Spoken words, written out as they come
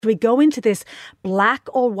We go into this black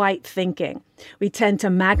or white thinking. We tend to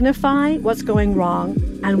magnify what's going wrong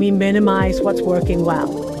and we minimize what's working well.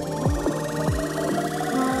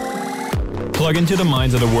 Plug into the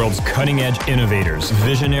minds of the world's cutting-edge innovators,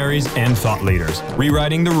 visionaries, and thought leaders,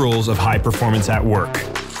 rewriting the rules of high performance at work.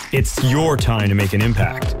 It's your time to make an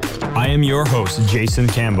impact. I am your host, Jason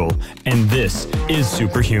Campbell, and this is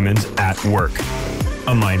Superhumans at Work,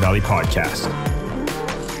 a Mindvalley podcast.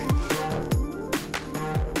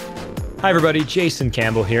 Hi everybody, Jason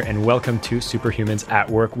Campbell here, and welcome to Superhumans at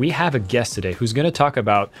Work. We have a guest today who's going to talk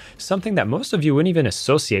about something that most of you wouldn't even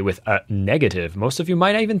associate with a negative. Most of you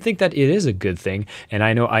might not even think that it is a good thing, and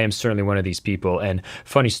I know I am certainly one of these people. And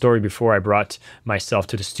funny story, before I brought myself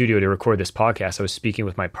to the studio to record this podcast, I was speaking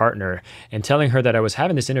with my partner and telling her that I was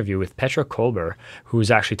having this interview with Petra Kolber,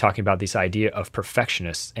 who's actually talking about this idea of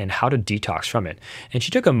perfectionists and how to detox from it. And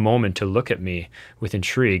she took a moment to look at me with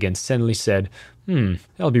intrigue and suddenly said,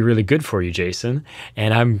 that'll be really good for you, Jason.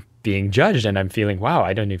 And I'm being judged and I'm feeling, wow,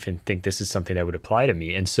 I don't even think this is something that would apply to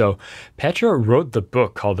me. And so Petra wrote the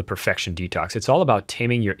book called The Perfection Detox. It's all about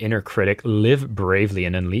taming your inner critic, live bravely,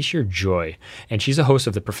 and unleash your joy. And she's a host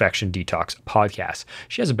of the Perfection Detox podcast.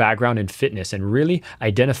 She has a background in fitness and really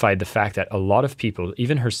identified the fact that a lot of people,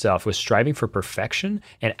 even herself, was striving for perfection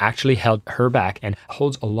and actually held her back and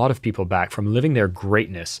holds a lot of people back from living their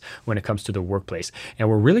greatness when it comes to the workplace. And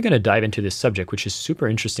we're really going to dive into this subject, which is super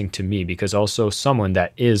interesting to me because also someone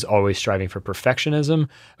that is always striving for perfectionism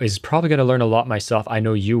is probably going to learn a lot myself. I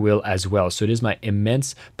know you will as well. So it is my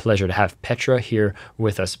immense pleasure to have Petra here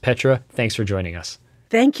with us. Petra, thanks for joining us.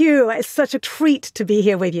 Thank you. It's such a treat to be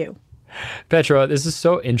here with you. Petra, this is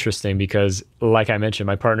so interesting because, like I mentioned,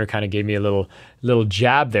 my partner kind of gave me a little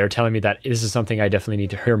jab there telling me that this is something I definitely need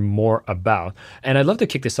to hear more about. And I'd love to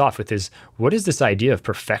kick this off with what is this idea of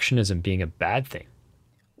perfectionism being a bad thing?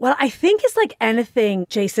 Well, I think it's like anything,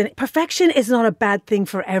 Jason. Perfection is not a bad thing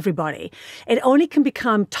for everybody. It only can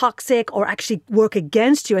become toxic or actually work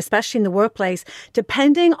against you, especially in the workplace,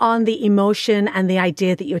 depending on the emotion and the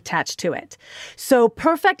idea that you attach to it. So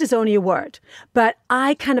perfect is only a word. But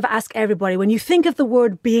I kind of ask everybody, when you think of the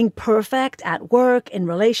word being perfect at work, in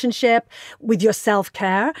relationship, with your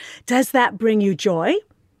self-care, does that bring you joy?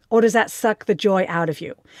 Or does that suck the joy out of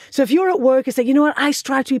you? So if you're at work and say, you know what, I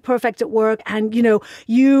strive to be perfect at work and,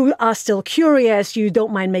 you are still curious, you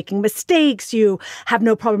don't mind making mistakes, you have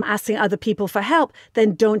no problem asking other people for help,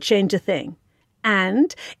 then don't change a thing.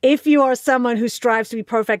 And if you are someone who strives to be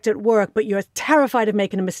perfect at work, but you're terrified of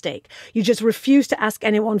making a mistake, you just refuse to ask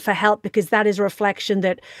anyone for help because that is a reflection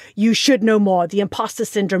that you should know more. The imposter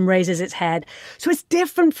syndrome raises its head. So it's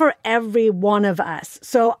different for every one of us.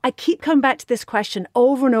 So I keep coming back to this question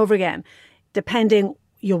over and over again, depending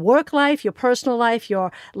your work life, your personal life,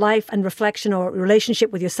 your life and reflection or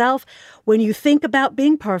relationship with yourself. When you think about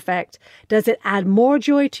being perfect, does it add more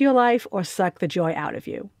joy to your life or suck the joy out of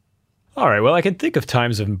you? All right. Well, I can think of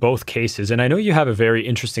times in both cases. And I know you have a very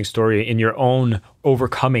interesting story in your own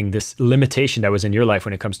overcoming this limitation that was in your life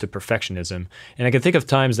when it comes to perfectionism. And I can think of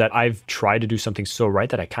times that I've tried to do something so right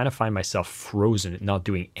that I kind of find myself frozen, not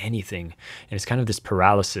doing anything. And it's kind of this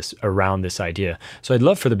paralysis around this idea. So I'd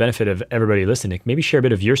love, for the benefit of everybody listening, maybe share a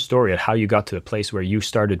bit of your story at how you got to the place where you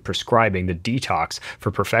started prescribing the detox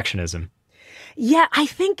for perfectionism. Yeah, I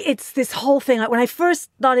think it's this whole thing. Like when I first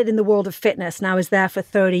started in the world of fitness, and I was there for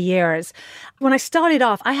 30 years, when I started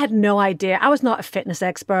off, I had no idea. I was not a fitness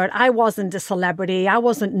expert. I wasn't a celebrity. I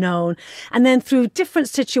wasn't known. And then through different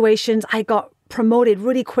situations, I got promoted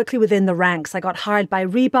really quickly within the ranks. I got hired by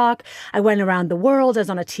Reebok. I went around the world. I was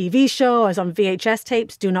on a TV show. I was on VHS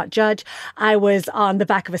tapes. Do not judge. I was on the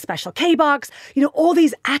back of a Special K box. All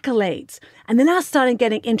these accolades. And then I started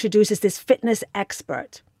getting introduced as this fitness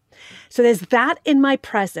expert. So there's that in my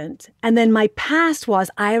present. And then my past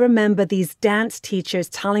was, I remember these dance teachers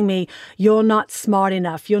telling me, you're not smart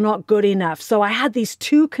enough, you're not good enough. So I had these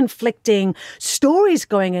two conflicting stories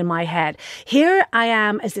going in my head. Here I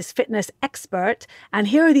am as this fitness expert, and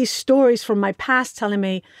here are these stories from my past telling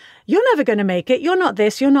me, you're never going to make it. You're not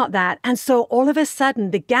this, you're not that. And so all of a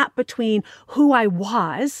sudden, the gap between who I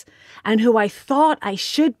was and who I thought I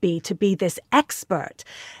should be to be this expert,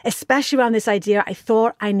 especially around this idea, I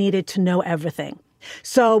thought I needed to know everything.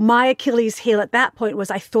 So my Achilles heel at that point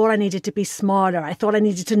was I thought I needed to be smarter. I thought I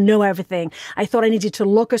needed to know everything. I thought I needed to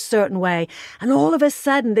look a certain way. And all of a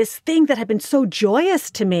sudden, this thing that had been so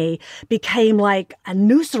joyous to me became like a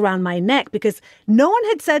noose around my neck because no one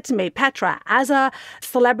had said to me, Petra, as a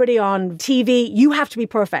celebrity on TV, you have to be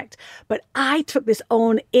perfect. But I took this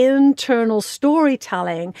own internal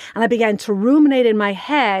storytelling and I began to ruminate in my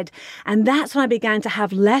head. And that's when I began to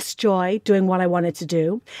have less joy doing what I wanted to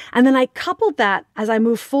do. And then I coupled that as I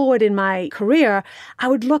moved forward in my career, I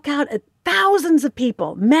would look out at thousands of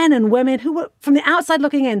people, men and women who were, from the outside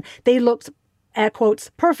looking in, they looked, air quotes,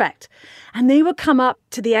 perfect. And they would come up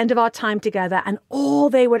to the end of our time together and all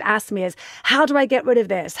they would ask me is, how do I get rid of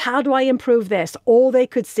this? How do I improve this? All they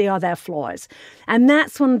could see are their flaws. And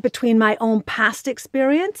that's when, between my own past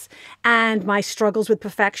experience and my struggles with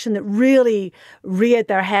perfection that really reared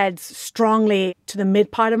their heads strongly to the mid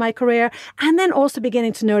part of my career. And then also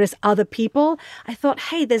beginning to notice other people, I thought,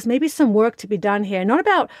 hey, there's maybe some work to be done here. Not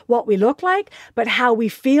about what we look like, but how we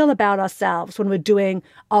feel about ourselves when we're doing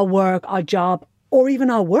our work, our job, or even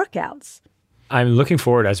our workouts. I'm looking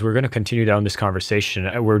forward, as we're going to continue down this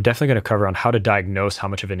conversation, we're definitely going to cover on how to diagnose how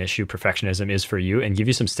much of an issue perfectionism is for you and give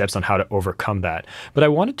you some steps on how to overcome that. But I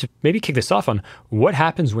wanted to maybe kick this off on what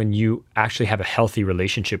happens when you actually have a healthy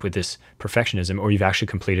relationship with this perfectionism, or you've actually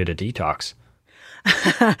completed a detox.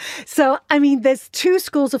 So, I mean, there's two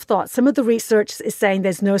schools of thought. Some of the research is saying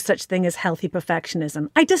there's no such thing as healthy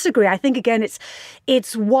perfectionism. I disagree. I think, again,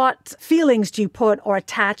 it's what feelings do you put or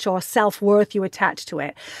attach, or self-worth you attach to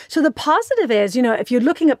it. So the positive is, if you're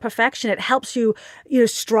looking at perfection, it helps you,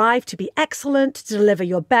 strive to be excellent, to deliver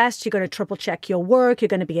your best. You're going to triple check your work. You're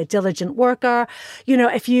going to be a diligent worker.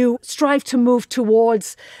 If you strive to move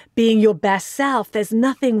towards being your best self, there's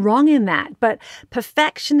nothing wrong in that. But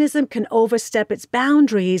perfectionism can overstep its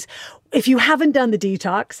boundaries if you haven't done the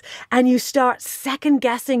detox and you start second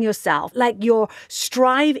guessing yourself, like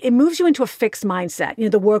it moves you into a fixed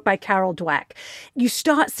mindset. The work by Carol Dweck. You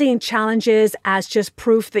start seeing challenges as just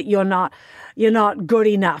proof that you're not good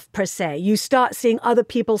enough per se. You start seeing other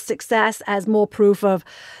people's success as more proof of,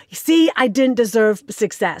 see, I didn't deserve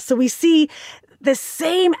success. So we see the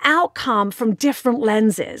same outcome from different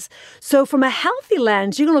lenses. So from a healthy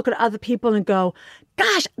lens, you can look at other people and go,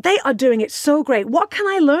 gosh, they are doing it so great. What can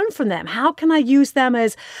I learn from them? How can I use them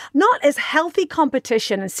as not as healthy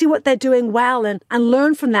competition and see what they're doing well and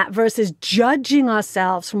learn from that versus judging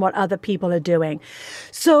ourselves from what other people are doing.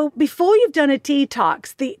 So before you've done a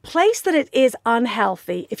detox, the place that it is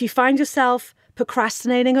unhealthy, if you find yourself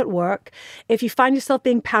procrastinating at work, if you find yourself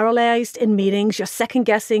being paralyzed in meetings, you're second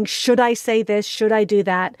guessing, should I say this? Should I do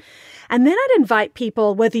that? And then I'd invite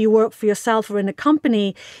people, whether you work for yourself or in a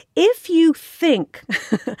company, if you think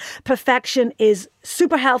perfection is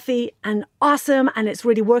super healthy and awesome and it's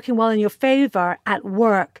really working well in your favor at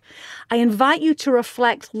work, I invite you to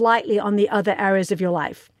reflect lightly on the other areas of your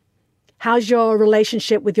life. How's your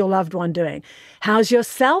relationship with your loved one doing? How's your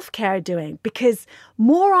self-care doing? Because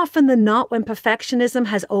more often than not, when perfectionism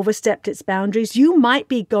has overstepped its boundaries, you might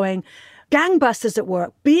be going gangbusters at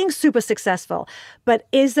work, being super successful. But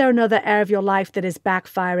is there another area of your life that is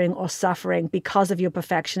backfiring or suffering because of your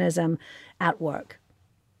perfectionism at work?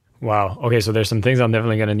 Wow. Okay, so there's some things I'm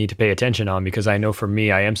definitely going to need to pay attention on, because I know for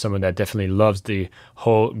me, I am someone that definitely loves the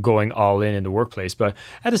whole going all in the workplace. But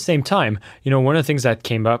at the same time, one of the things that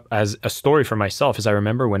came up as a story for myself is I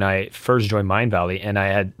remember when I first joined Mindvalley and I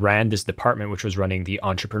had ran this department, which was running the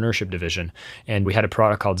entrepreneurship division. And we had a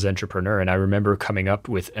product called Zentrepreneur. And I remember coming up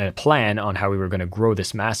with a plan on how we were going to grow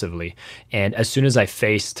this massively. And as soon as I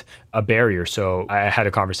faced a barrier, so I had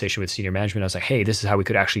a conversation with senior management, I was like, hey, this is how we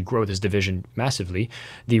could actually grow this division massively.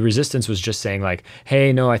 The resistance was just saying like,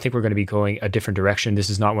 hey, no, I think we're going to be going a different direction. This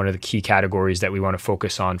is not one of the key categories that we want to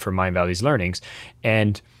focus on for Mindvalley's learnings.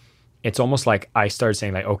 And it's almost like I started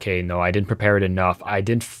saying like, okay, no, I didn't prepare it enough. I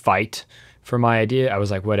didn't fight for my idea. I was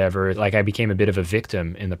like, whatever. Like I became a bit of a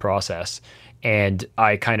victim in the process. And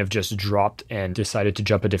I kind of just dropped and decided to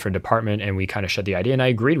jump a different department, and we kind of shut the idea, and I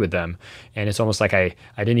agreed with them. And it's almost like I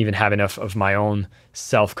didn't even have enough of my own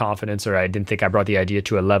self-confidence, or I didn't think I brought the idea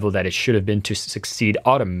to a level that it should have been to succeed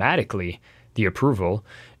automatically, the approval.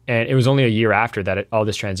 And it was only a year after that all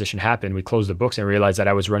this transition happened, we closed the books and realized that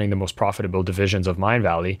I was running the most profitable divisions of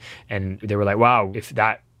Mindvalley. And they were like, wow, if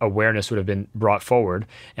that awareness would have been brought forward.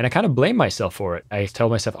 And I kind of blame myself for it. I tell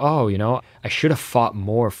myself, I should have fought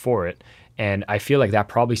more for it. And I feel like that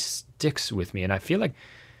probably sticks with me. And I feel like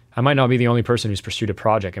I might not be the only person who's pursued a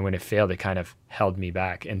project, and when it failed, it kind of held me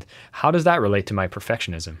back. And how does that relate to my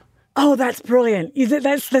perfectionism? Oh, that's brilliant.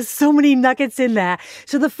 There's so many nuggets in there.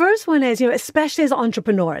 So the first one is, especially as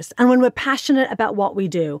entrepreneurs, and when we're passionate about what we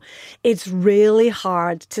do, it's really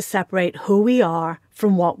hard to separate who we are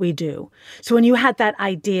from what we do. So when you had that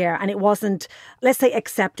idea and it wasn't, let's say,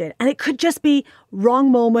 accepted, and it could just be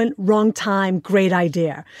wrong moment, wrong time, great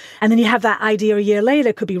idea. And then you have that idea a year later,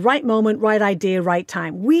 it could be right moment, right idea, right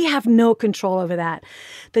time. We have no control over that.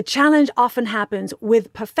 The challenge often happens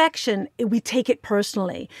with perfection. We take it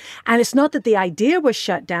personally. And it's not that the idea was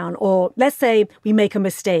shut down, or let's say we make a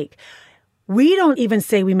mistake. We don't even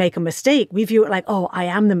say we make a mistake. We view it like, oh, I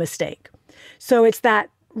am the mistake. So it's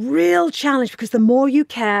that real challenge, because the more you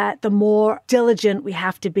care, the more diligent we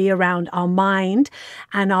have to be around our mind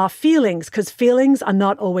and our feelings, because feelings are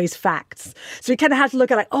not always facts. So you kind of have to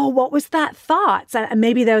look at like, oh, what was that thought? And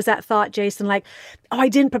maybe there was that thought, Jason, like, oh, I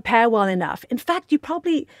didn't prepare well enough. In fact, you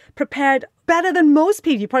probably prepared better than most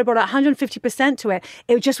people. You probably brought 150% to it.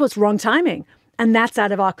 It just was wrong timing. And that's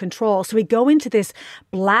out of our control. So we go into this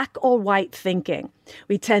black or white thinking.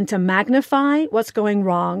 We tend to magnify what's going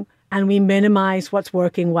wrong and we minimize what's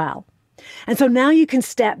working well. And so now you can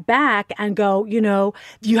step back and go,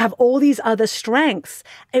 you have all these other strengths.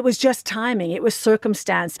 It was just timing. It was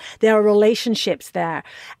circumstance. There are relationships there.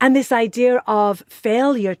 And this idea of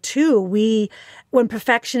failure too, when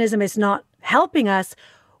perfectionism is not helping us,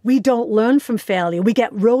 we don't learn from failure. We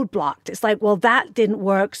get roadblocked. It's like, well, that didn't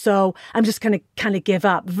work, so I'm just going to kind of give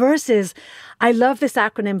up. Versus, I love this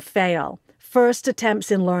acronym FAIL, first attempts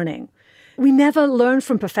in learning. We never learn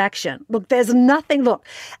from perfection. There's nothing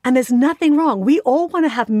wrong. We all want to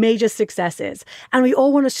have major successes and we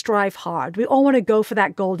all want to strive hard. We all want to go for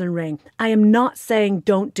that golden ring. I am not saying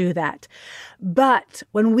don't do that. But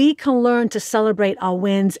when we can learn to celebrate our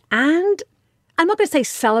wins, and I'm not going to say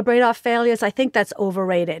celebrate our failures, I think that's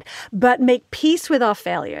overrated, but make peace with our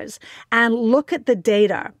failures and look at the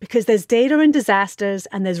data, because there's data in disasters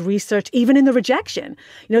and there's research even in the rejection.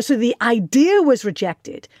 So the idea was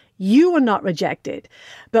rejected. You were not rejected.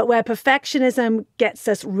 But where perfectionism gets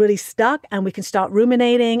us really stuck and we can start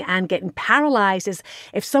ruminating and getting paralyzed is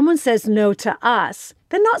if someone says no to us,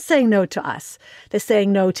 they're not saying no to us. They're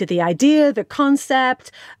saying no to the idea, the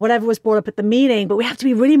concept, whatever was brought up at the meeting. But we have to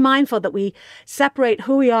be really mindful that we separate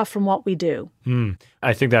who we are from what we do.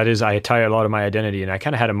 I think I tie a lot of my identity, and I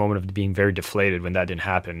kind of had a moment of being very deflated when that didn't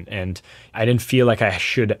happen. And I didn't feel like I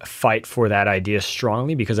should fight for that idea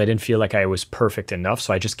strongly because I didn't feel like I was perfect enough.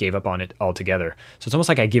 So I just gave up on it altogether. So it's almost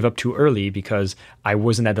like I gave up too early because I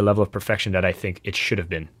wasn't at the level of perfection that I think it should have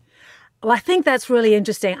been. Well, I think that's really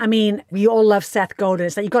interesting. I mean, we all love Seth Godin.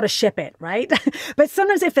 It's like you got to ship it, right? But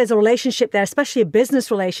sometimes if there's a relationship there, especially a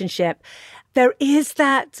business relationship, there is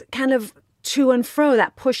that kind of to and fro,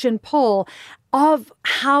 that push and pull of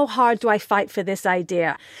how hard do I fight for this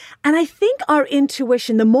idea? And I think our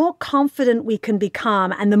intuition, the more confident we can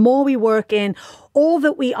become and the more we work in all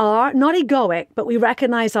that we are, not egoic, but we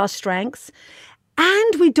recognize our strengths.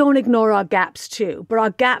 And we don't ignore our gaps too, but our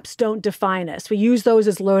gaps don't define us. We use those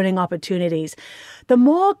as learning opportunities. The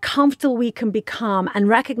more comfortable we can become and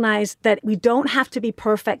recognize that we don't have to be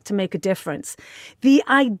perfect to make a difference. The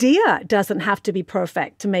idea doesn't have to be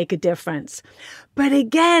perfect to make a difference. But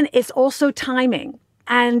again, it's also timing.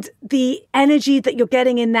 And the energy that you're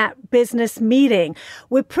getting in that business meeting,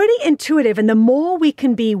 we're pretty intuitive. And the more we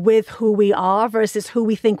can be with who we are versus who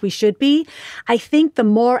we think we should be, I think the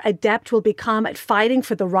more adept we'll become at fighting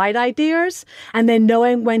for the right ideas and then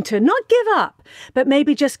knowing when to not give up, but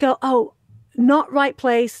maybe just go, oh, not right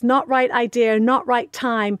place, not right idea, not right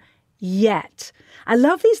time yet. I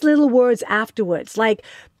love these little words afterwards, like,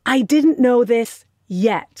 I didn't know this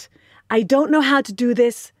yet. I don't know how to do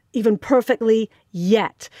this even perfectly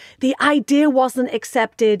yet. The idea wasn't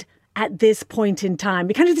accepted at this point in time.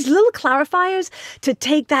 We kind of these little clarifiers to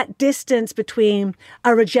take that distance between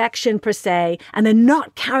a rejection per se and then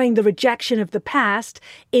not carrying the rejection of the past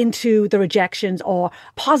into the rejections or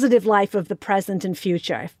positive life of the present and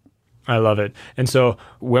future. I love it. And so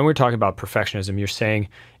when we're talking about perfectionism, you're saying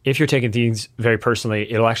if you're taking things very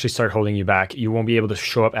personally, it'll actually start holding you back. You won't be able to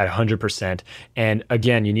show up at 100%. And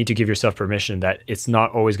again, you need to give yourself permission that it's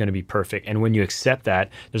not always going to be perfect. And when you accept that,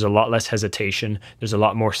 there's a lot less hesitation. There's a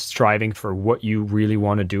lot more striving for what you really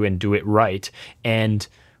want to do and do it right. And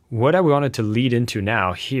what I wanted to lead into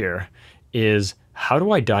now here is, how do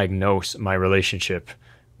I diagnose my relationship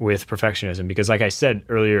with perfectionism? Because like I said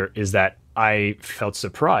earlier, is that I felt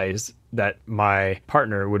surprised that my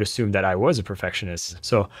partner would assume that I was a perfectionist.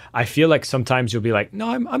 So I feel like sometimes you'll be like, no,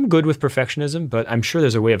 I'm good with perfectionism, but I'm sure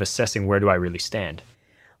there's a way of assessing where do I really stand.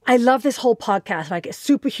 I love this whole podcast. Like, it's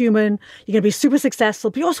superhuman. You're going to be super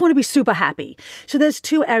successful, but you also want to be super happy. So there's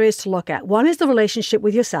two areas to look at. One is the relationship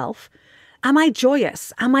with yourself. Am I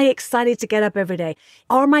joyous? Am I excited to get up every day?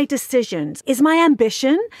 Are my decisions, is my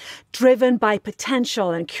ambition driven by potential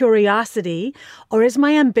and curiosity, or is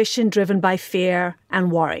my ambition driven by fear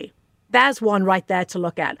and worry? That's one right there to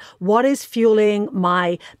look at. What is fueling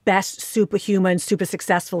my best superhuman, super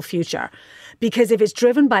successful future? Because if it's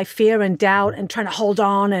driven by fear and doubt and trying to hold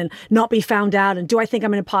on and not be found out and do I think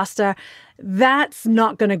I'm an imposter, that's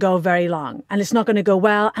not going to go very long and it's not going to go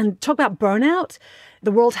well. And talk about burnout.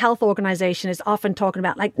 The World Health Organization is often talking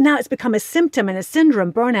about, like, now it's become a symptom and a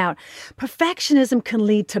syndrome, burnout. Perfectionism can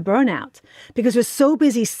lead to burnout because we're so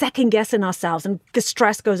busy second guessing ourselves and the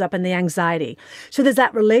stress goes up and the anxiety. So there's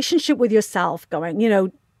that relationship with yourself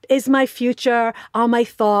going, is my future, are my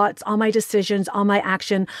thoughts, are my decisions, are my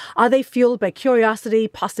action, are they fueled by curiosity,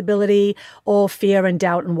 possibility, or fear and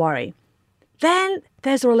doubt and worry? Then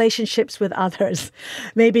there's relationships with others,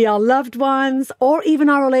 maybe our loved ones, or even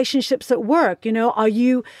our relationships at work. Are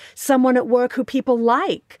you someone at work who people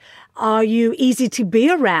like? Are you easy to be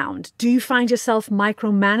around? Do you find yourself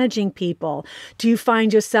micromanaging people? Do you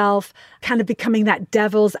find yourself kind of becoming that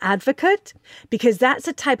devil's advocate? Because that's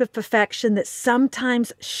a type of perfection that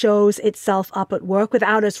sometimes shows itself up at work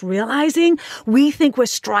without us realizing. We think we're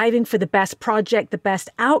striving for the best project, the best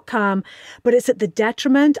outcome, but it's at the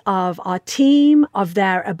detriment of our team, of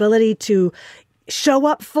their ability to show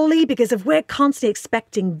up fully, because if we're constantly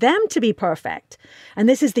expecting them to be perfect, and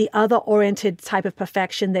this is the other-oriented type of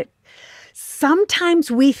perfection that sometimes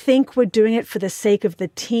we think we're doing it for the sake of the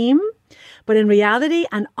team, but in reality,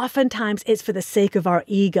 and oftentimes it's for the sake of our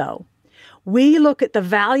ego. We look at the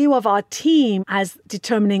value of our team as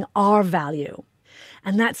determining our value.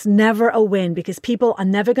 And that's never a win because people are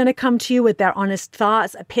never going to come to you with their honest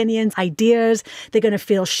thoughts, opinions, ideas. They're going to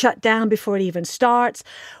feel shut down before it even starts.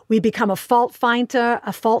 We become a fault finder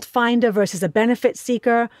versus a benefit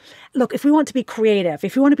seeker. Look, if we want to be creative,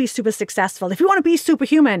 if we want to be super successful, if we want to be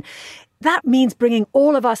superhuman, that means bringing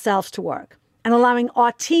all of ourselves to work and allowing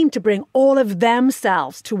our team to bring all of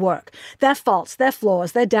themselves to work, their faults, their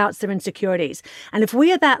flaws, their doubts, their insecurities. And if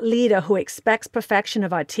we are that leader who expects perfection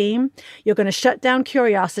of our team, you're going to shut down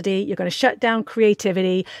curiosity, you're going to shut down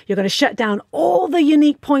creativity, you're going to shut down all the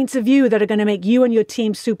unique points of view that are going to make you and your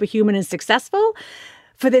team superhuman and successful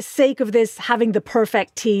for the sake of this having the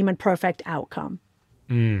perfect team and perfect outcome.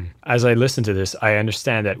 As I listen to this, I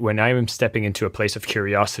understand that when I am stepping into a place of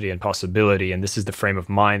curiosity and possibility, and this is the frame of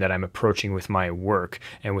mind that I'm approaching with my work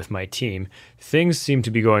and with my team, things seem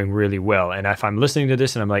to be going really well. And if I'm listening to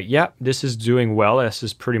this and I'm like, yeah, this is doing well, this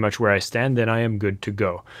is pretty much where I stand, then I am good to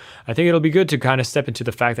go. I think it'll be good to kind of step into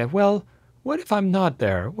the fact that, well, what if I'm not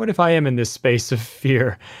there? What if I am in this space of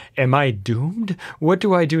fear? Am I doomed? What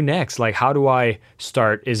do I do next? Like, how do I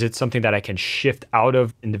start? Is it something that I can shift out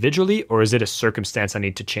of individually, or is it a circumstance I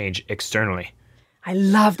need to change externally? I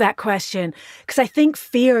love that question because I think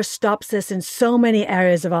fear stops us in so many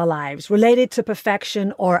areas of our lives related to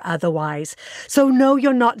perfection or otherwise. So no,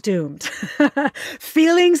 you're not doomed.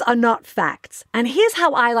 Feelings are not facts. And here's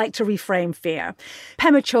how I like to reframe fear.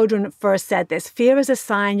 Pema Chodron first said this: fear is a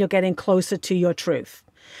sign you're getting closer to your truth.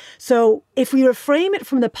 So if we reframe it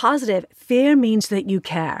from the positive, fear means that you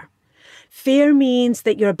care. Fear means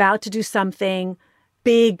that you're about to do something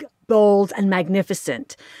big, bold, and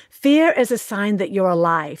magnificent. Fear is a sign that you're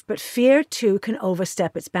alive, but fear too can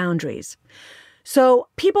overstep its boundaries. So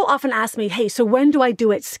people often ask me, hey, so when do I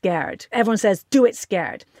do it scared? Everyone says, do it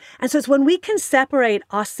scared. And so it's when we can separate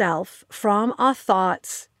ourselves from our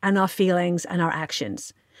thoughts and our feelings and our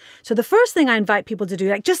actions. So the first thing I invite people to do,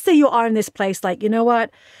 like, just say you are in this place, like, you know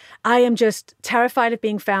what? I am just terrified of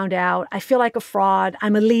being found out. I feel like a fraud.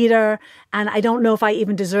 I'm a leader, and I don't know if I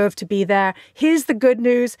even deserve to be there. Here's the good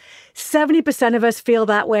news. 70% of us feel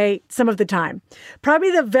that way some of the time.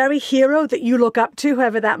 Probably the very hero that you look up to,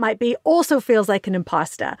 whoever that might be, also feels like an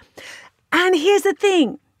imposter. And here's the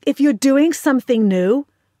thing. If you're doing something new,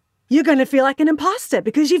 you're going to feel like an imposter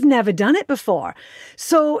because you've never done it before.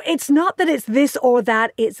 So it's not that it's this or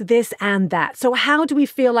that, it's this and that. So how do we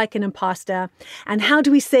feel like an imposter? And how do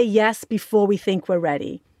we say yes before we think we're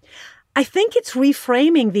ready? I think it's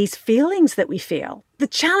reframing these feelings that we feel. The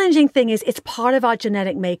challenging thing is it's part of our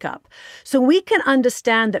genetic makeup. So we can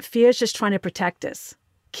understand that fear is just trying to protect us,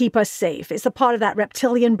 keep us safe. It's a part of that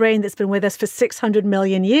reptilian brain that's been with us for 600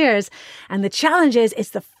 million years. And the challenge is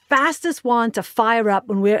it's the fastest one to fire up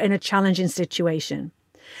when we're in a challenging situation.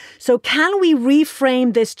 So can we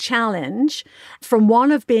reframe this challenge from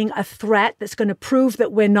one of being a threat that's going to prove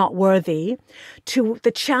that we're not worthy to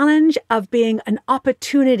the challenge of being an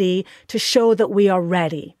opportunity to show that we are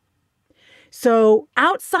ready? So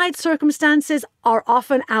outside circumstances are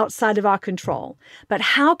often outside of our control. But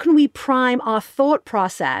how can we prime our thought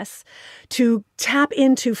process to tap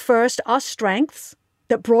into first our strengths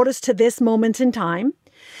that brought us to this moment in time,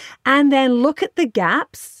 and then look at the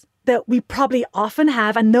gaps that we probably often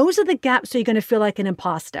have. And those are the gaps where you're going to feel like an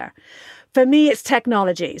imposter. For me, it's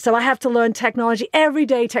technology. So I have to learn technology. Every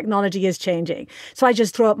day, technology is changing. So I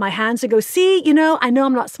just throw up my hands and go, see, I know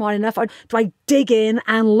I'm not smart enough. Or do I dig in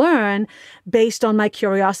and learn based on my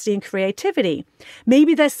curiosity and creativity?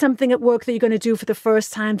 Maybe there's something at work that you're going to do for the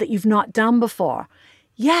first time that you've not done before.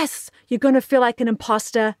 Yes, you're going to feel like an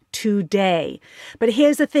imposter today. But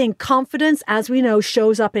here's the thing. Confidence, as we know,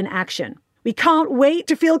 shows up in action. We can't wait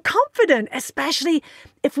to feel confident, especially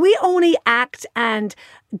if we only act and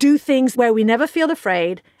do things where we never feel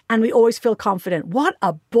afraid and we always feel confident. What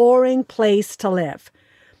a boring place to live.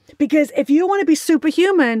 Because if you want to be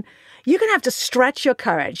superhuman, you're going to have to stretch your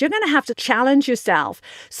courage. You're going to have to challenge yourself.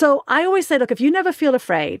 So I always say, look, if you never feel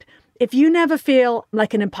afraid, if you never feel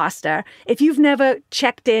like an imposter, if you've never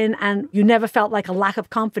checked in and you never felt like a lack of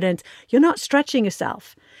confidence, you're not stretching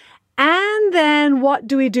yourself. And then what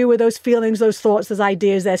do we do with those feelings, those thoughts, those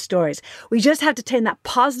ideas, their stories? We just have to take that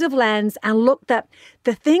positive lens and look that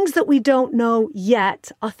the things that we don't know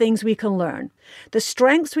yet are things we can learn. The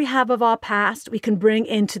strengths we have of our past, we can bring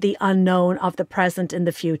into the unknown of the present and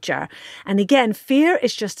the future. And again, fear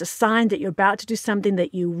is just a sign that you're about to do something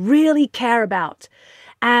that you really care about.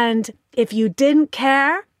 And if you didn't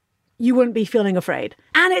care, you wouldn't be feeling afraid.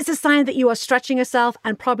 And it's a sign that you are stretching yourself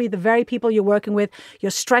and probably the very people you're working with, you're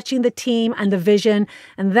stretching the team and the vision.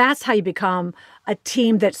 And that's how you become a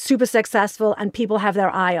team that's super successful and people have their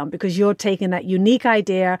eye on, because you're taking that unique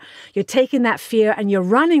idea, you're taking that fear and you're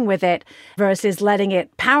running with it versus letting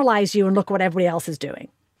it paralyze you and look what everybody else is doing.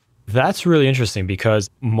 That's really interesting because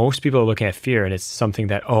most people are looking at fear and it's something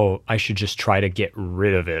that, oh, I should just try to get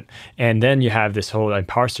rid of it. And then you have this whole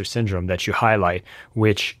imposter syndrome that you highlight,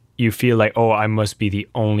 which you feel like, oh, I must be the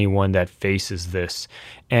only one that faces this.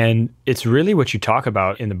 And it's really what you talk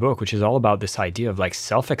about in the book, which is all about this idea of like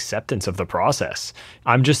self-acceptance of the process.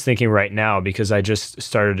 I'm just thinking right now, because I just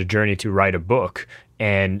started a journey to write a book.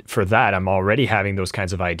 And for that, I'm already having those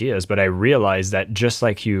kinds of ideas. But I realized that just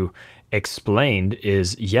like you explained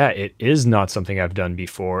is, yeah, it is not something I've done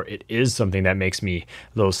before. It is something that makes me a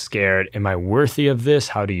little scared. Am I worthy of this?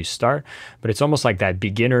 How do you start? But it's almost like that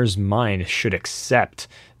beginner's mind should accept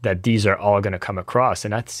that these are all going to come across.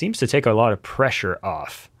 And that seems to take a lot of pressure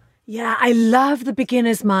off. Yeah, I love the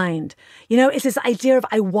beginner's mind. It's this idea of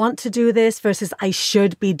I want to do this versus I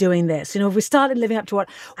should be doing this. If we started living up to what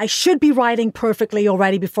I should be writing perfectly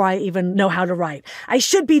already before I even know how to write. I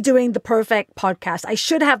should be doing the perfect podcast. I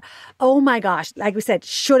should have, oh my gosh, like we said,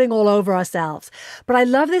 shooting all over ourselves. But I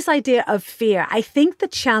love this idea of fear. I think the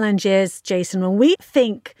challenge is, Jason, when we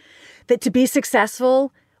think that to be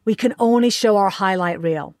successful, we can only show our highlight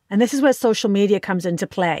reel. And this is where social media comes into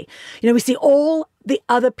play. We see all the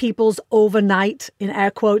other people's overnight, in air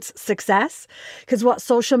quotes, success. Because what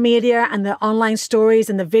social media and the online stories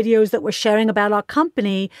and the videos that we're sharing about our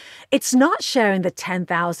company, it's not sharing the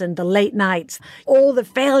 10,000, the late nights, all the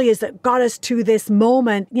failures that got us to this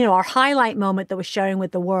moment, our highlight moment that we're sharing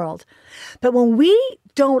with the world. But when we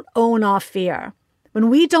don't own our fear, when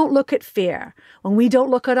we don't look at fear, when we don't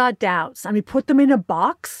look at our doubts and we put them in a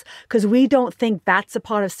box because we don't think that's a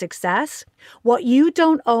part of success, what you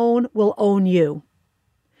don't own will own you.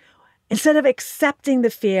 Instead of accepting the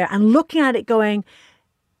fear and looking at it going,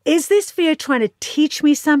 is this fear trying to teach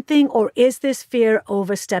me something or is this fear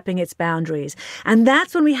overstepping its boundaries? And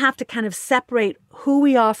that's when we have to kind of separate who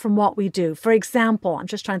we are from what we do. For example, I'm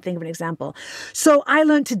just trying to think of an example. So I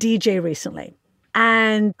learned to DJ recently.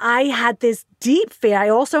 And I had this deep fear. I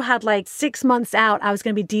also had 6 months out, I was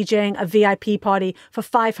going to be DJing a VIP party for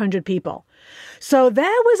 500 people. So there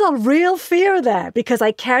was a real fear there because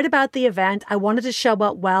I cared about the event. I wanted to show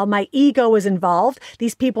up well. My ego was involved.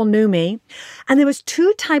 These people knew me. And there was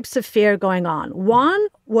two types of fear going on. One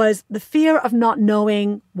was the fear of not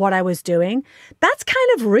knowing what I was doing. That's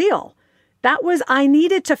kind of real. That was, I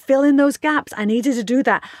needed to fill in those gaps. I needed to do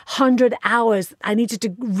that 100 hours. I needed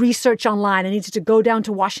to research online. I needed to go down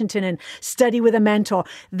to Washington and study with a mentor.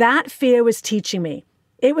 That fear was teaching me.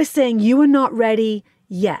 It was saying, you are not ready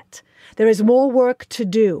yet. There is more work to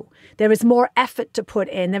do. There is more effort to put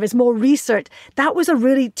in. There is more research. That was a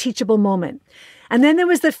really teachable moment. And then there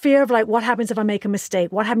was the fear of what happens if I make a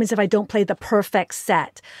mistake? What happens if I don't play the perfect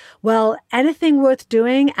set? Well, anything worth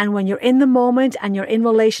doing, and when you're in the moment and you're in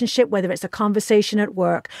relationship, whether it's a conversation at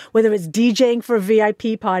work, whether it's DJing for a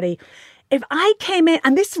VIP party, if I came in,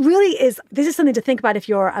 and this is something to think about if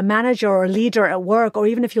you're a manager or a leader at work, or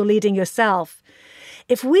even if you're leading yourself.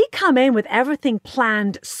 If we come in with everything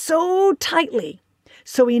planned so tightly,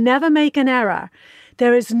 so we never make an error,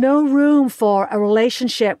 there is no room for a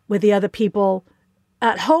relationship with the other people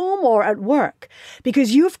at home or at work,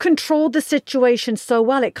 because you've controlled the situation so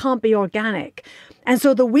well, it can't be organic. And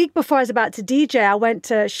so the week before I was about to DJ, I went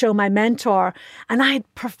to show my mentor, and I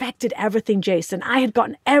had perfected everything, Jason. I had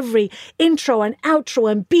gotten every intro and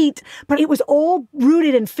outro and beat, but it was all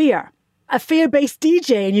rooted in fear. A fear-based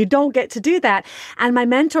DJ, and you don't get to do that. And my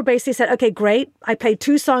mentor basically said, okay, great. I played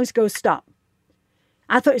 2 songs, go stop.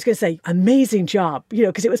 I thought he was going to say, amazing job,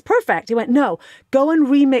 because it was perfect. He went, no, go and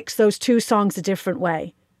remix those 2 songs a different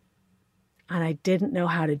way. And I didn't know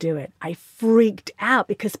how to do it. I freaked out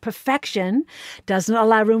because perfection doesn't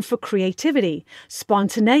allow room for creativity,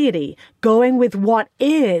 spontaneity, going with what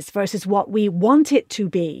is versus what we want it to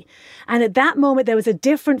be. And at that moment, there was a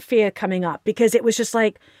different fear coming up because it was just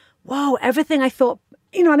like, whoa, everything I thought,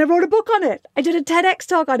 and I wrote a book on it. I did a TEDx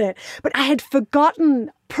talk on it, but I had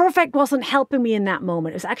forgotten perfect wasn't helping me in that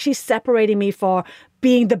moment. It was actually separating me for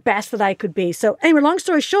being the best that I could be. So anyway, long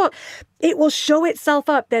story short, it will show itself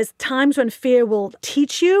up. There's times when fear will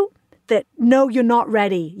teach you that, no, you're not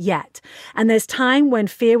ready yet. And there's time when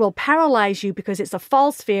fear will paralyze you because it's a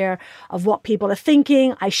false fear of what people are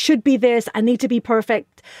thinking. I should be this. I need to be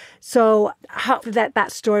perfect. So hopefully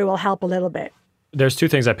that story will help a little bit. There's 2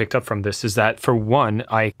 things I picked up from this is that, for one,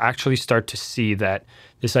 I actually start to see that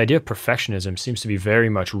this idea of perfectionism seems to be very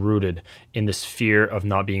much rooted in this fear of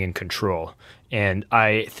not being in control. And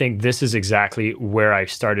I think this is exactly where I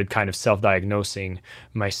started kind of self-diagnosing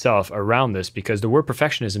myself around this, because the word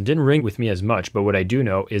perfectionism didn't ring with me as much. But what I do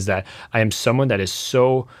know is that I am someone that is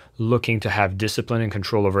so looking to have discipline and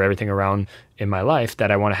control over everything around in my life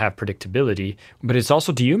that I want to have predictability. But it's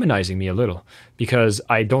also dehumanizing me a little because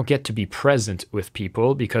I don't get to be present with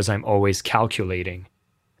people because I'm always calculating.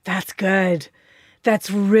 That's good.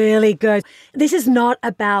 That's really good. This is not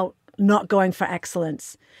about not going for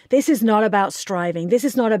excellence. This is not about striving. This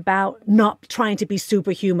is not about not trying to be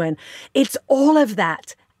superhuman. It's all of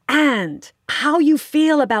that and how you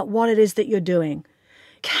feel about what it is that you're doing.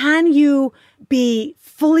 Can you be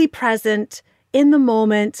fully present in the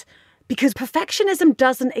moment? Because perfectionism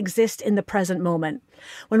doesn't exist in the present moment.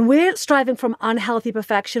 When we're striving from unhealthy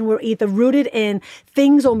perfection, we're either rooted in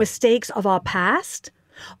things or mistakes of our past,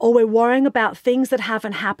 or we're worrying about things that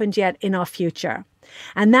haven't happened yet in our future.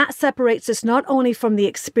 And that separates us not only from the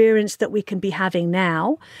experience that we can be having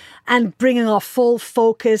now and bringing our full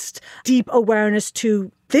focused, deep awareness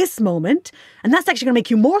to this moment. And that's actually going to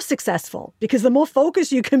make you more successful, because the more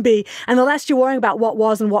focused you can be and the less you're worrying about what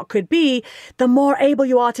was and what could be, the more able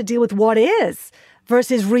you are to deal with what is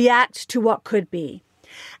versus react to what could be.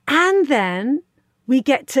 And then we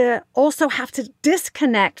get to also have to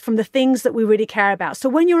disconnect from the things that we really care about. So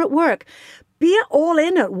when you're at work, be all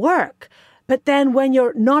in at work. But then when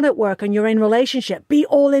you're not at work and you're in relationship, be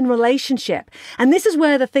all in relationship. And this is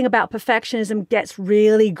where the thing about perfectionism gets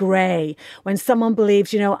really gray. When someone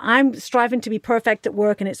believes, I'm striving to be perfect at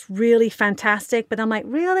work and it's really fantastic. But I'm like,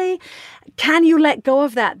 really? Can you let go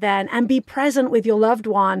of that then and be present with your loved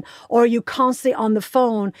one? Or are you constantly on the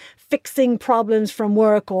phone fixing problems from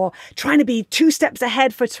work or trying to be 2 steps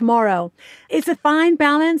ahead for tomorrow? It's a fine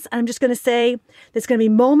balance. And I'm just going to say there's going to be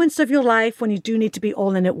moments of your life when you do need to be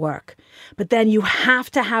all in at work. But then you have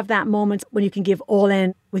to have that moment when you can give all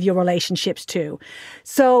in with your relationships too.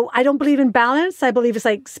 So I don't believe in balance. I believe it's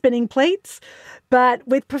like spinning plates. But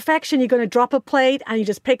with perfection, you're going to drop a plate and you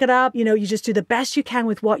just pick it up. You just do the best you can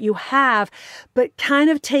with what you have, but kind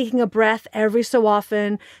of taking a breath every so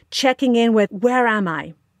often, checking in with, where am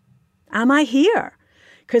I? Am I here?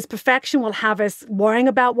 Because perfection will have us worrying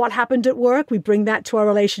about what happened at work. We bring that to our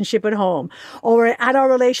relationship at home. Or we're at our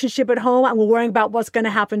relationship at home and we're worrying about what's going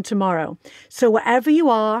to happen tomorrow. So wherever you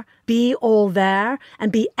are, be all there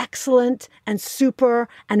and be excellent and super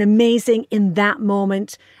and amazing in that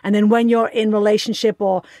moment. And then when you're in relationship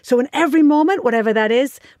so in every moment, whatever that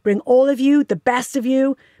is, bring all of you, the best of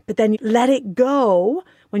you, but then let it go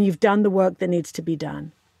when you've done the work that needs to be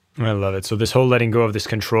done. I love it. So this whole letting go of this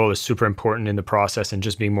control is super important in the process, and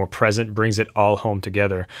just being more present brings it all home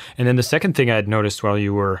together. And then the second thing I had noticed while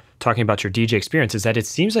you were talking about your DJ experience is that it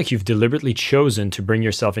seems like you've deliberately chosen to bring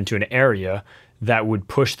yourself into an area that would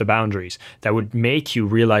push the boundaries, that would make you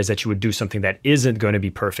realize that you would do something that isn't going to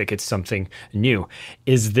be perfect. It's something new.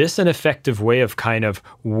 Is this an effective way of kind of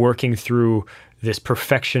working through this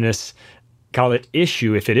perfectionist, call it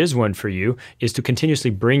issue, if it is one for you, is to continuously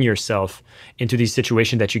bring yourself into these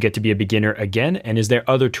situations that you get to be a beginner again? And is there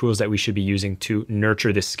other tools that we should be using to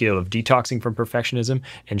nurture this skill of detoxing from perfectionism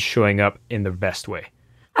and showing up in the best way?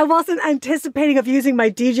 I wasn't anticipating of using my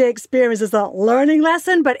DJ experience as a learning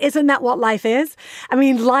lesson, but isn't that what life is? I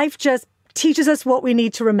mean, life just teaches us what we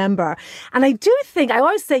need to remember. And I do think, I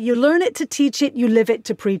always say, you learn it to teach it, you live it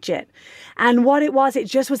to preach it. And what it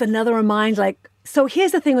just was another reminder, like, so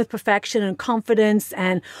here's the thing with perfection and confidence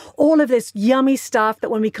and all of this yummy stuff, that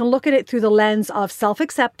when we can look at it through the lens of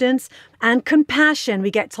self-acceptance and compassion, we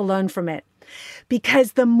get to learn from it.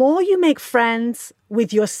 Because the more you make friends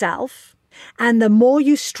with yourself, and the more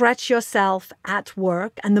you stretch yourself at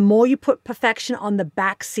work, and the more you put perfection on the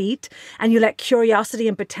back seat, and you let curiosity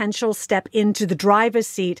and potential step into the driver's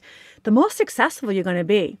seat, the more successful you're going to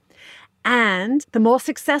be. And the more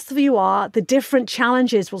successful you are, the different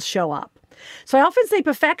challenges will show up. So I often say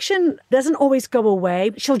perfection doesn't always go away.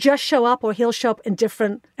 She'll just show up, or he'll show up in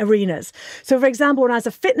different arenas. So for example, when I was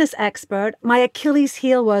a fitness expert, my Achilles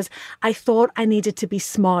heel was I thought I needed to be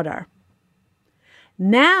smarter.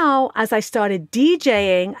 Now, as I started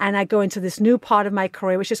DJing and I go into this new part of my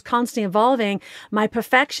career, which is constantly evolving, my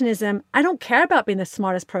perfectionism, I don't care about being the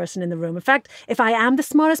smartest person in the room. In fact, if I am the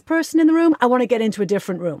smartest person in the room, I want to get into a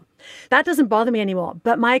different room. That doesn't bother me anymore.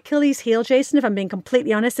 But my Achilles heel, Jason, if I'm being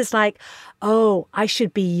completely honest, is like, oh, I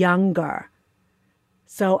should be younger.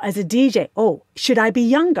 So as a DJ, oh, should I be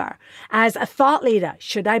younger? As a thought leader,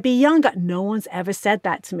 should I be younger? No one's ever said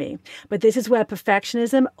that to me. But this is where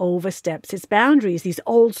perfectionism oversteps its boundaries. These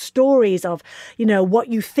old stories of, what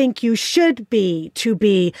you think you should be to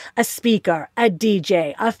be a speaker, a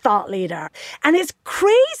DJ, a thought leader. And it's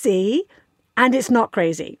crazy and it's not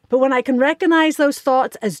crazy. But when I can recognize those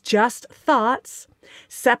thoughts as just thoughts,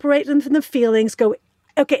 separate them from the feelings, go,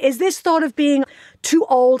 okay, is this thought of being too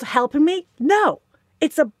old helping me? No.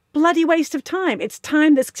 It's a bloody waste of time. It's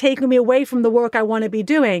time that's taking me away from the work I want to be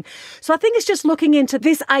doing. So I think it's just looking into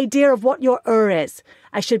this idea of what your is.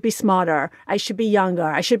 I should be smarter. I should be younger.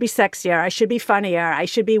 I should be sexier. I should be funnier. I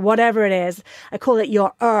should be whatever it is. I call it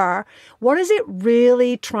your What is it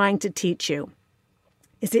really trying to teach you?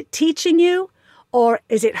 Is it teaching you, or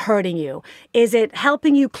is it hurting you? Is it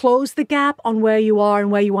helping you close the gap on where you are and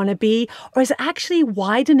where you want to be? Or is it actually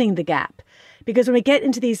widening the gap? Because when we get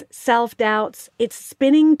into these self-doubts, it's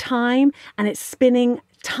spinning time, and it's spinning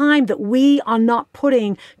time that we are not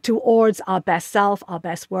putting towards our best self, our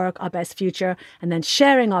best work, our best future, and then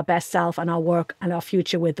sharing our best self and our work and our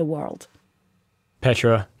future with the world.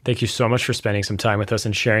 Petra, thank you so much for spending some time with us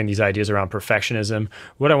and sharing these ideas around perfectionism.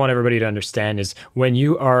 What I want everybody to understand is when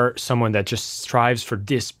you are someone that just strives for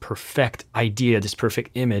this perfect idea, this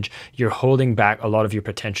perfect image, you're holding back a lot of your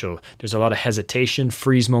potential. There's a lot of hesitation,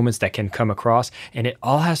 freeze moments that can come across, and it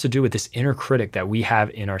all has to do with this inner critic that we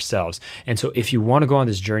have in ourselves. And so if you want to go on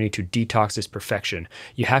this journey to detox this perfection,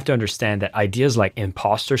 you have to understand that ideas like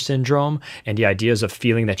imposter syndrome and the ideas of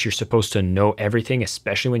feeling that you're supposed to know everything,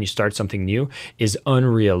 especially when you start something new, is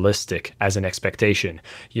unrealistic as an expectation.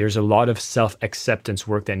 There's a lot of self-acceptance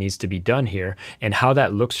work that needs to be done here, and how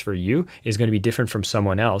that looks for you is going to be different from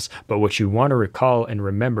someone else. But what you want to recall and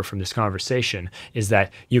remember from this conversation is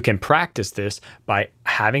that you can practice this by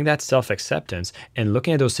having that self-acceptance and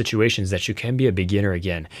looking at those situations that you can be a beginner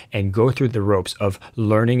again and go through the ropes of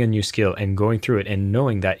learning a new skill and going through it and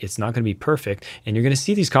knowing that it's not going to be perfect. And you're going to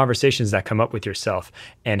see these conversations that come up with yourself,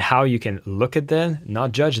 and how you can look at them,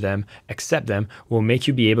 not judge them, accept them, will make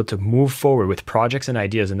you be able to move forward with projects and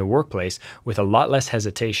ideas in the workplace with a lot less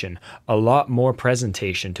hesitation, a lot more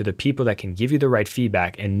presentation to the people that can give you the right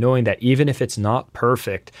feedback, and knowing that even if it's not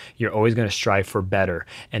perfect, you're always going to strive for better,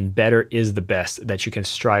 and better is the best that you can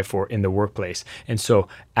strive for in the workplace. And so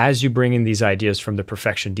as you bring in these ideas from the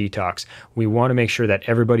Perfection Detox, we want to make sure that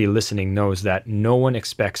everybody listening knows that no one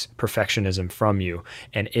expects perfectionism from you.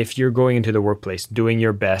 And if you're going into the workplace doing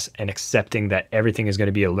your best and accepting that everything is going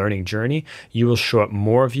to be a learning journey, you will show up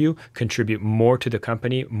more of you, contribute more to the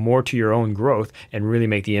company, more to your own growth, and really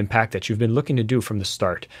make the impact that you've been looking to do from the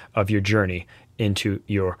start of your journey into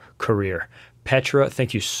your career. Petra,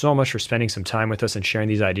 thank you so much for spending some time with us and sharing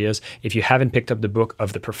these ideas. If you haven't picked up the book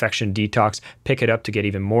of the Perfection Detox, pick it up to get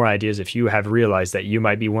even more ideas if you have realized that you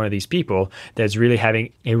might be one of these people that's really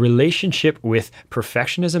having a relationship with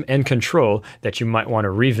perfectionism and control that you might want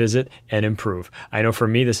to revisit and improve. I know for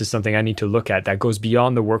me, this is something I need to look at that goes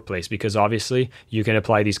beyond the workplace, because obviously you can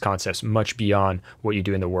apply these concepts much beyond what you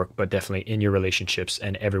do in the work, but definitely in your relationships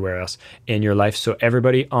and everywhere else in your life. So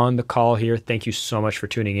everybody on the call here, thank you so much for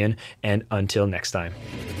tuning in, and until next time.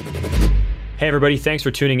 Hey, everybody, thanks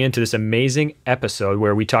for tuning in to this amazing episode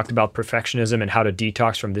where we talked about perfectionism and how to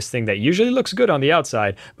detox from this thing that usually looks good on the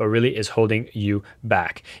outside, but really is holding you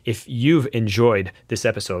back. If you've enjoyed this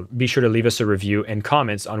episode, be sure to leave us a review and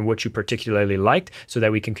comments on what you particularly liked so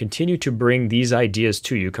that we can continue to bring these ideas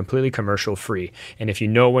to you completely commercial free. And if you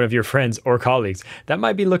know one of your friends or colleagues that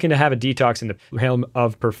might be looking to have a detox in the realm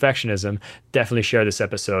of perfectionism, definitely share this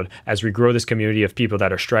episode as we grow this community of people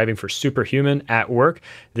that are striving for superhuman at work.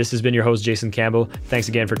 This has been your host, Jason Campbell. Thanks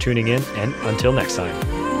again for tuning in, and until next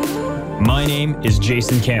time. My name is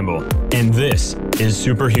Jason Campbell, and this is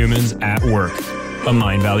Superhumans at Work, a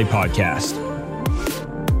Mindvalley podcast.